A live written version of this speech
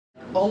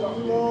Allahu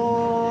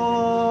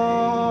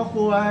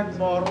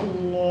Akbar, Allahu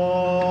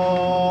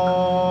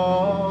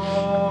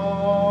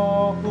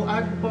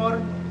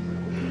Akbar,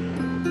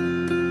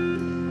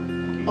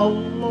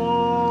 Allahu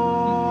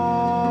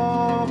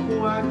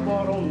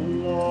Akbar, Allahu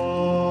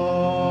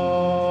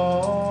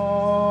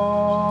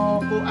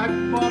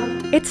Akbar.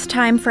 It's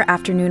time for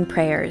afternoon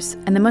prayers,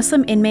 and the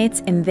Muslim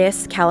inmates in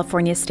this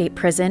California state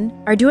prison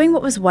are doing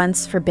what was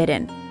once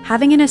forbidden,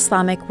 having an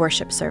Islamic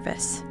worship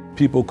service.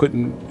 People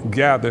couldn't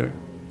gather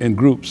in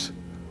groups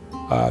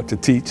to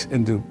teach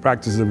and to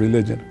practice the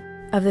religion.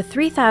 Of the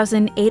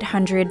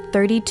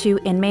 3,832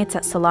 inmates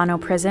at Solano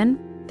Prison,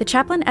 the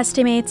chaplain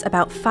estimates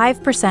about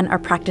 5% are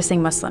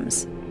practicing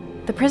Muslims.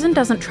 The prison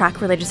doesn't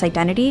track religious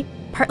identity,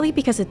 partly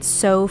because it's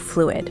so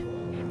fluid.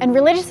 And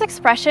religious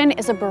expression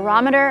is a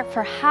barometer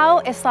for how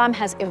Islam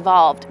has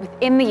evolved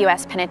within the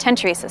US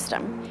penitentiary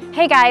system.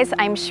 Hey guys,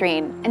 I'm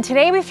Shreen, and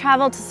today we've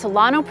traveled to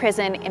Solano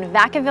Prison in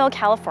Vacaville,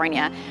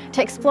 California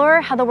to explore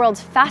how the world's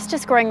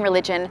fastest growing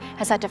religion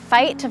has had to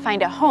fight to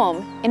find a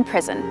home in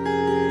prison.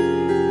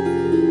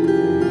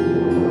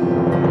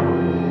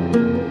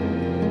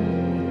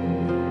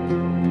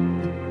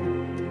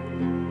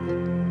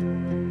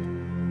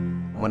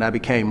 When I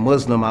became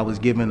Muslim, I was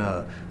given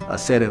a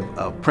set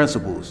of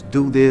principles.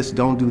 Do this,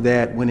 don't do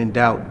that, when in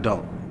doubt,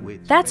 don't.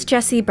 That's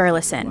Jesse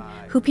Burleson,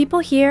 who people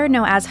here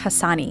know as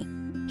Hassani.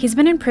 He's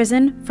been in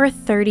prison for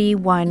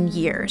 31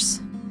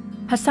 years.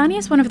 Hassani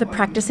is one of the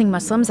practicing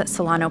Muslims at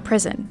Solano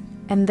Prison,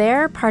 and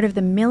they're part of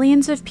the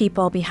millions of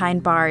people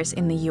behind bars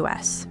in the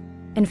US.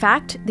 In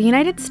fact, the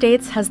United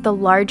States has the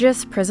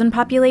largest prison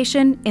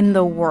population in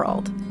the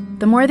world.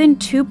 The more than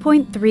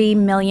 2.3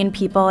 million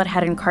people it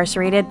had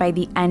incarcerated by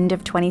the end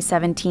of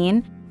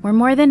 2017 were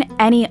more than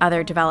any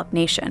other developed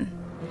nation.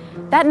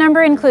 That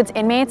number includes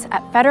inmates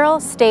at federal,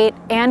 state,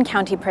 and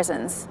county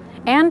prisons,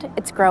 and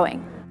it's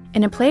growing.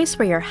 In a place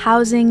where your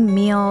housing,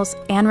 meals,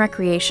 and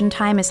recreation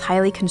time is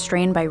highly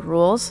constrained by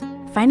rules,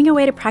 finding a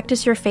way to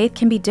practice your faith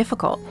can be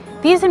difficult.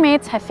 These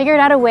inmates have figured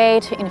out a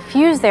way to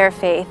infuse their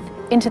faith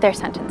into their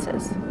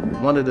sentences.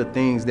 One of the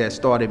things that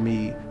started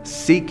me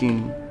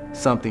seeking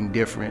something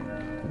different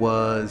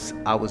was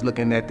I was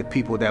looking at the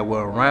people that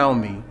were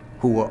around me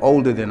who were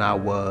older than I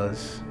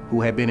was,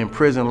 who had been in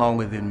prison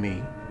longer than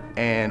me,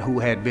 and who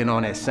had been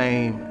on that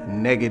same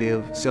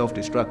negative,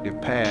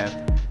 self-destructive path,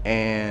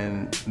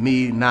 and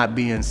me not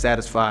being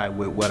satisfied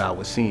with what I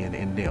was seeing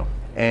in them.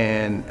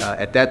 And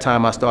at that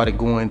time, I started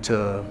going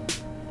to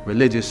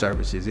religious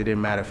services. It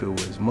didn't matter if it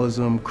was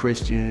Muslim,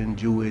 Christian,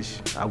 Jewish.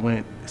 I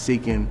went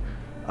seeking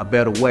a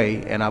better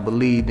way, and I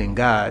believed in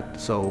God,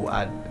 so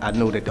I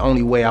knew that the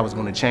only way I was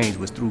going to change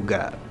was through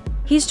God.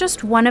 He's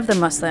just one of the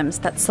Muslims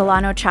that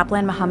Solano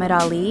chaplain Muhammad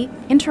Ali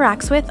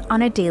interacts with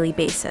on a daily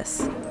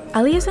basis.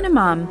 Ali is an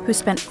imam who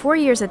spent 4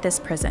 years at this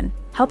prison,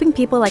 helping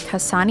people like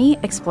Hassani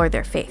explore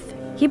their faith.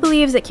 He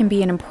believes it can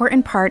be an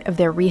important part of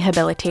their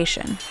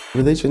rehabilitation.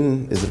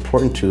 Religion is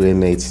important to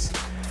inmates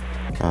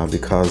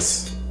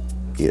because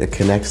it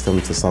connects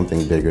them to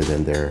something bigger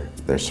than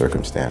their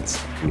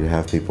circumstance. You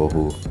have people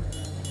who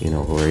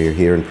are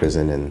here in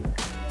prison, and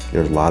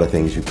there are a lot of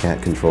things you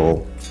can't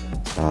control,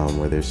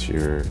 whether it's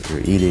your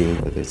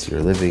eating, whether it's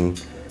your living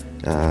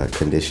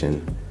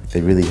condition.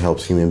 It really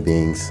helps human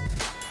beings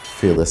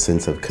feel a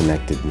sense of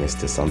connectedness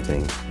to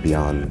something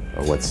beyond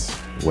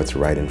what's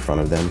right in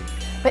front of them.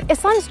 But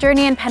Islam's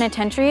journey in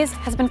penitentiaries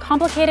has been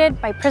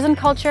complicated by prison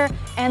culture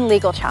and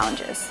legal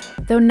challenges.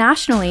 Though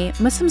nationally,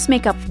 Muslims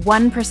make up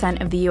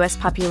 1% of the US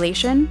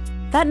population,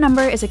 that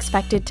number is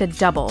expected to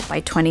double by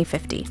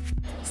 2050.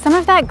 Some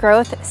of that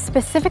growth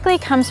specifically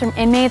comes from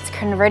inmates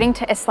converting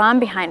to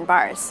Islam behind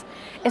bars.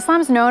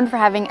 Islam's known for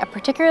having a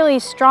particularly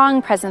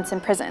strong presence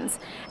in prisons.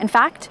 In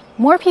fact,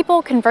 more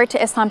people convert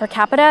to Islam per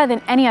capita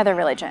than any other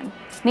religion.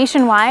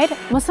 Nationwide,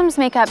 Muslims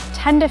make up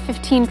 10 to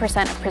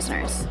 15% of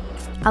prisoners.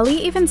 Ali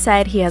even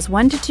said he has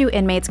 1 to 2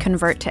 inmates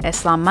convert to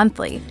Islam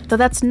monthly, though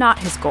that's not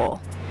his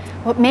goal.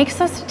 What makes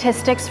those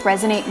statistics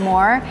resonate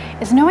more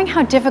is knowing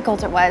how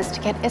difficult it was to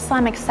get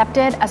Islam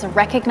accepted as a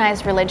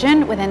recognized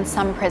religion within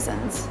some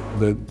prisons.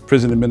 The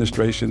prison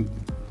administration,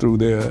 through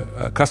their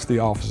custody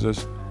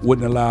officers,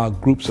 wouldn't allow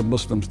groups of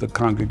Muslims to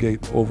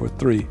congregate over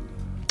 3.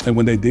 And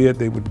when they did,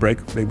 they would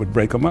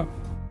break them up.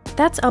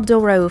 That's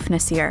Abdul Rauf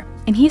Nasir,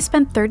 and he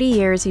spent 30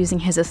 years using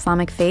his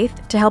Islamic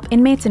faith to help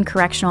inmates in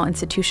correctional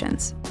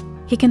institutions.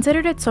 He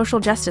considered it social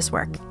justice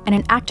work and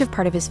an active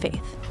part of his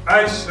faith.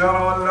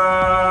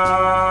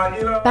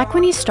 Back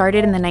when he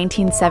started in the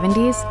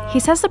 1970s, he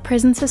says the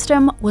prison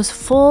system was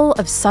full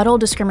of subtle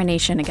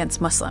discrimination against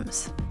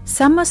Muslims.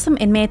 Some Muslim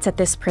inmates at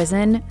this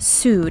prison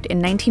sued in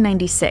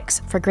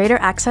 1996 for greater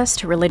access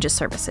to religious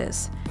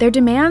services. Their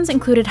demands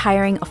included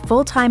hiring a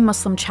full-time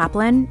Muslim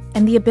chaplain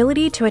and the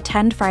ability to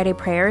attend Friday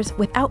prayers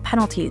without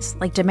penalties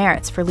like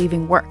demerits for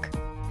leaving work.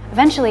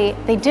 Eventually,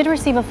 they did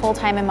receive a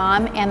full-time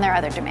imam and their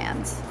other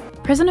demands.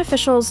 Prison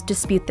officials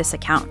dispute this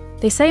account.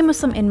 They say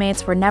Muslim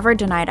inmates were never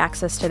denied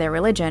access to their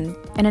religion,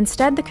 and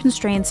instead the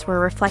constraints were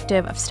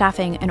reflective of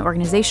staffing and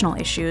organizational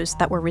issues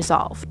that were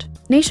resolved.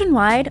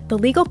 Nationwide, the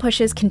legal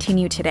pushes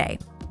continue today.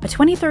 A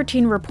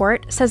 2013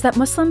 report says that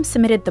Muslims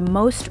submitted the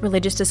most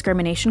religious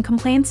discrimination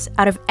complaints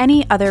out of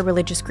any other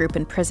religious group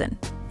in prison.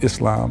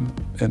 Islam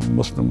and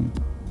Muslim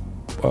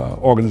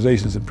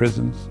organizations in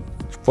prisons,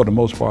 for the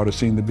most part, are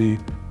seen to be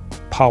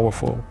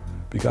powerful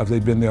because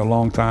they've been there a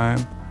long time.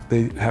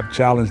 They have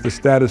challenged the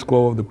status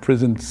quo of the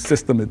prison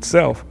system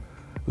itself,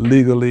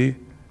 legally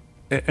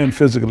and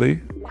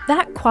physically.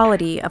 That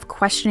quality of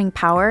questioning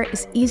power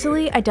is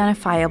easily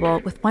identifiable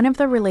with one of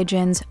the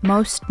religion's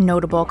most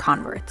notable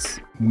converts.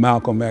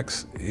 Malcolm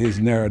X, his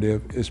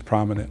narrative is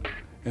prominent,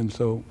 and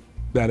so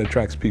that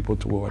attracts people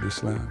toward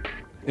Islam.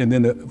 And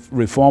then the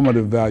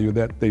reformative value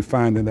that they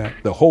find in that,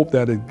 the hope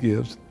that it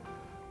gives,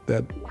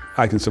 that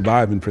I can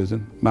survive in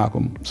prison.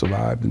 Malcolm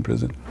survived in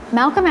prison.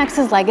 Malcolm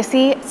X's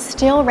legacy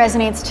still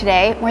resonates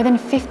today, more than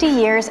 50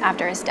 years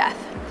after his death.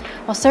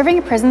 While serving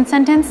a prison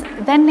sentence,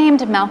 then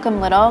named Malcolm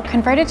Little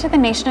converted to the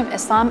Nation of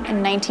Islam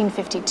in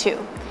 1952.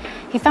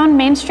 He found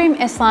mainstream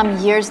Islam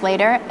years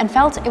later and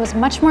felt it was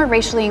much more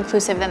racially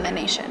inclusive than the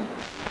Nation.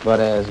 But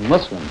as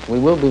Muslims, we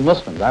will be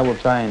Muslims. I will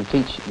try and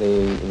teach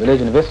the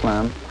religion of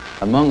Islam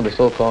among the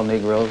so-called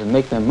Negroes and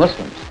make them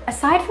Muslims.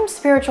 Aside from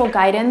spiritual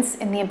guidance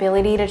and the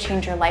ability to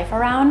change your life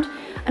around,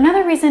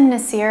 another reason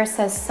Nasir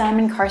says some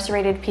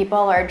incarcerated people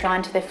are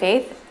drawn to the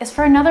faith is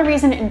for another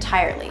reason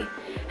entirely: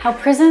 how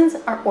prisons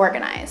are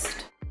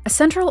organized. A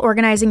central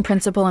organizing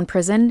principle in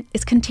prison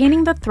is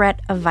containing the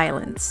threat of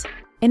violence.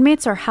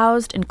 Inmates are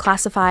housed and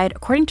classified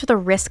according to the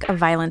risk of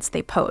violence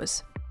they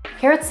pose.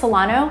 Here at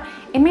Solano,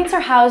 inmates are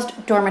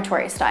housed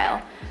dormitory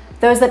style.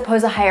 Those that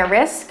pose a higher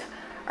risk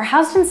are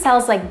housed in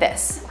cells like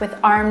this, with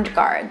armed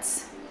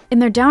guards. In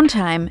their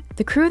downtime,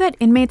 the crew that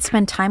inmates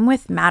spend time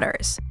with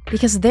matters,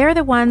 because they're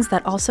the ones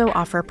that also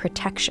offer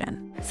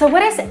protection. So what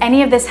does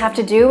any of this have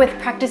to do with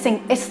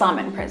practicing Islam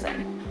in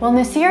prison? Well,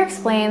 Nasir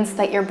explains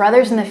that your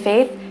brothers in the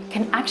faith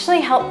can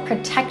actually help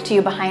protect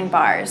you behind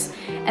bars,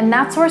 and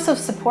that source of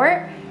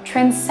support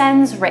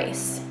transcends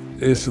race.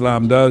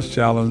 Islam does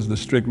challenge the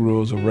strict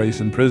rules of race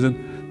in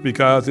prison,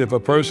 because if a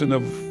person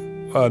of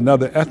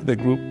another ethnic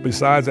group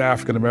besides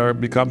African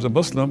American becomes a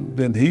Muslim,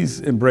 then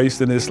he's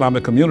embraced in the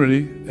Islamic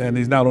community, and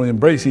he's not only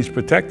embraced, he's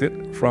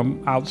protected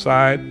from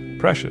outside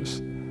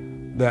pressures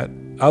that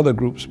other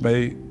groups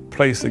may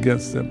place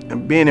against them.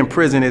 And being in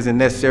prison isn't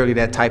necessarily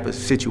that type of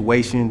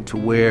situation to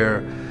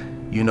where,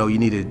 you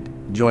need to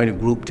join a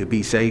group to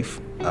be safe.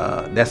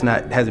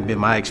 Hasn't been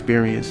my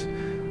experience.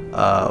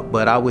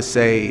 But I would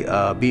say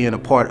being a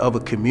part of a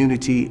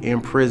community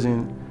in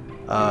prison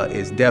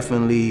is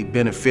definitely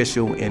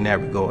beneficial in that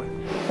regard.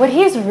 What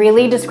he's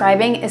really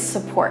describing is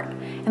support.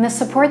 And the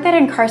support that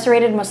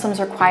incarcerated Muslims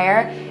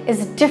require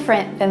is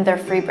different than their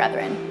free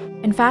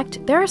brethren. In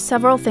fact, there are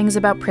several things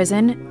about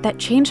prison that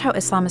change how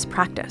Islam is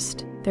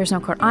practiced. There's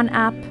no Quran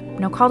app,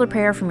 no call to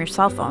prayer from your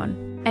cell phone.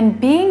 And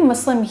being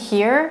Muslim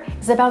here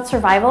is about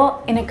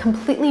survival in a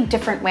completely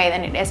different way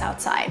than it is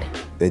outside.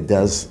 It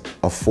does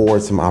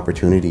afford some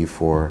opportunity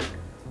for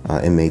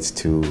inmates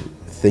to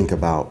think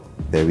about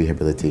their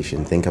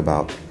rehabilitation, think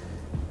about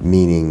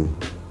meaning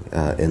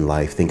in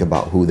life, think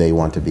about who they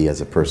want to be as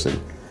a person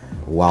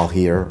while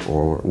here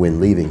or when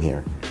leaving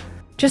here.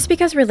 Just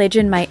because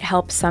religion might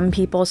help some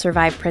people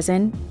survive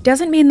prison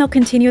doesn't mean they'll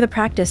continue the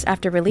practice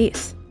after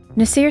release.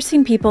 Nasir's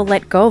seen people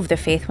let go of the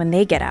faith when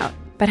they get out.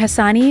 But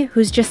Hassani,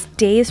 who's just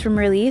days from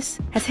release,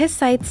 has his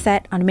sights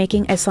set on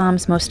making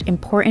Islam's most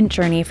important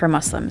journey for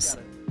Muslims,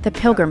 the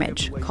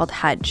pilgrimage called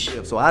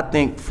Hajj. So I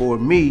think for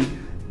me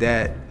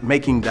that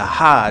making the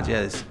Hajj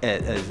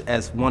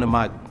as one of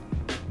my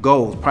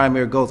goals,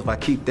 primary goals, if I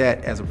keep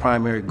that as a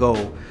primary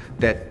goal,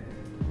 that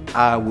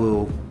I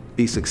will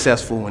be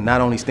successful in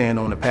not only staying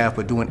on the path,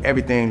 but doing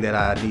everything that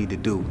I need to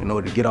do in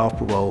order to get off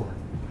parole,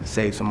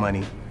 save some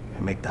money,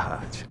 and make the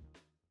Hajj.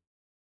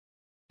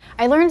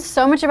 I learned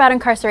so much about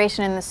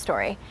incarceration in this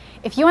story.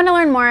 If you want to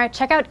learn more,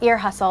 check out Ear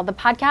Hustle, the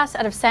podcast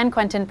out of San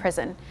Quentin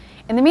Prison.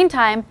 In the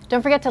meantime,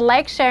 don't forget to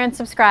like, share, and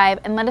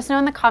subscribe, and let us know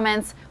in the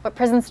comments what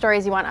prison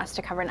stories you want us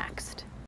to cover next.